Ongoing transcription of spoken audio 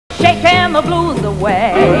shaking the blues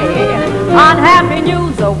away, unhappy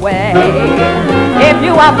news away. If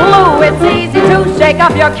you are blue, it's easy to shake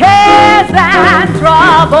off your cares and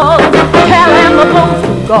troubles. Tell them the blues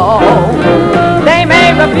to go, they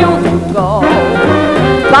may refuse to go,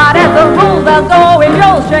 but as a rule they'll go if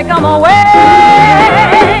you'll shake them away.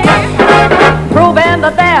 Proving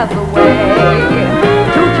that there's a way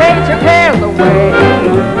to chase your cares away.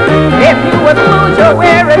 If you with blues you're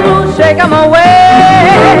weary blues, shake them away.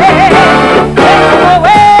 Shake them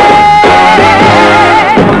away.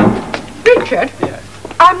 Richard? Yes?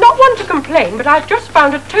 I'm not one to complain, but I've just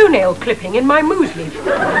found a toenail clipping in my muesli.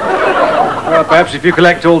 Well, perhaps if you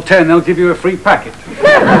collect all 10, they'll give you a free packet.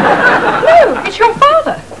 No, it's your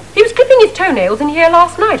father. He was clipping his toenails in here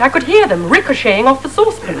last night. I could hear them ricocheting off the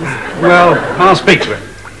saucepans. Well, I'll speak to him.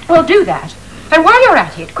 Well, do that. And while you're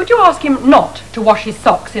at it, could you ask him not to wash his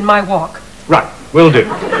socks in my wok? Right, will do.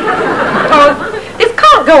 Oh, this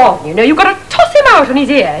can't go on, you know. You've got to toss him out on his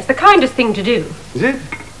ear. It's the kindest thing to do. Is it?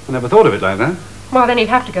 I never thought of it like that. Well, then he'd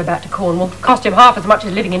have to go back to Cornwall. Cost him half as much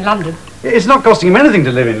as living in London. It's not costing him anything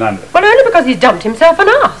to live in London. Well, only because he's dumped himself an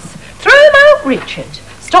arse. Throw him out, Richard.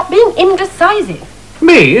 Stop being indecisive.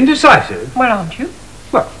 Me? Indecisive? Well, aren't you?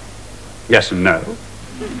 Well, yes and no.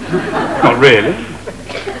 Not really.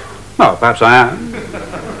 Well, perhaps I am.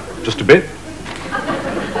 Just a bit.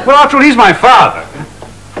 Well, after all, he's my father.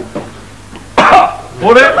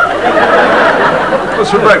 What it? What's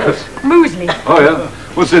for breakfast? Muesli. Oh, yeah?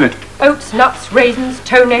 What's in it? Oats, nuts, raisins,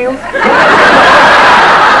 toenails.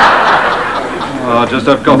 Oh, just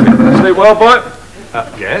have coffee. Sleep well, boy?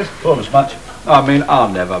 Yes? Thought as much. I mean, I'll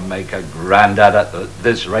never make a grandad at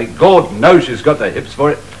this rate. God knows she's got the hips for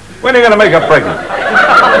it. When are you going to make her pregnant?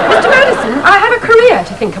 Mr. Madison, I have a career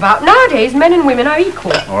to think about. Nowadays, men and women are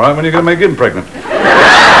equal. All right, when are you going to make him pregnant? Mr.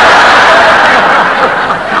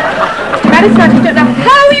 Madison, I just don't know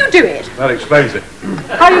how you do it. That explains it.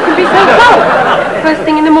 How you can be so cold. First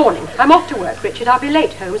thing in the morning. I'm off to work, Richard. I'll be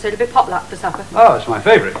late home, so it'll be potluck for supper. Oh, it's my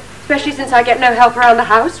favourite. Especially since I get no help around the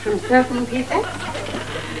house from certain people.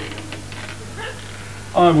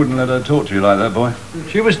 I wouldn't let her talk to you like that, boy.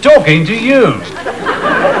 She was talking to you.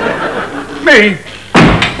 Me?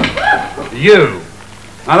 You.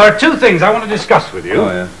 Now, there are two things I want to discuss with you. Oh,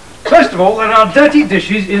 yeah. First of all, there are dirty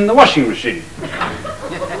dishes in the washing machine.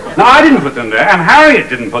 Now, I didn't put them there, and Harriet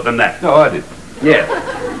didn't put them there. No, I did. Yeah.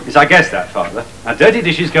 Yes, I guessed that, Father. Now, dirty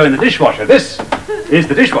dishes go in the dishwasher. This is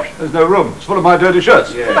the dishwasher. There's no room. It's full of my dirty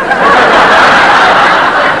shirts. Yeah.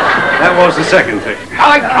 That was the second thing.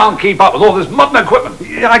 I can't keep up with all this modern equipment.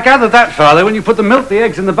 Yeah, I gathered that, Father, when you put the milk, the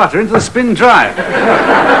eggs, and the butter into the spin dryer.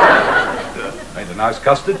 Made a nice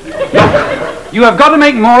custard. You have got to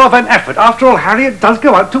make more of an effort. After all, Harriet does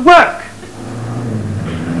go out to work.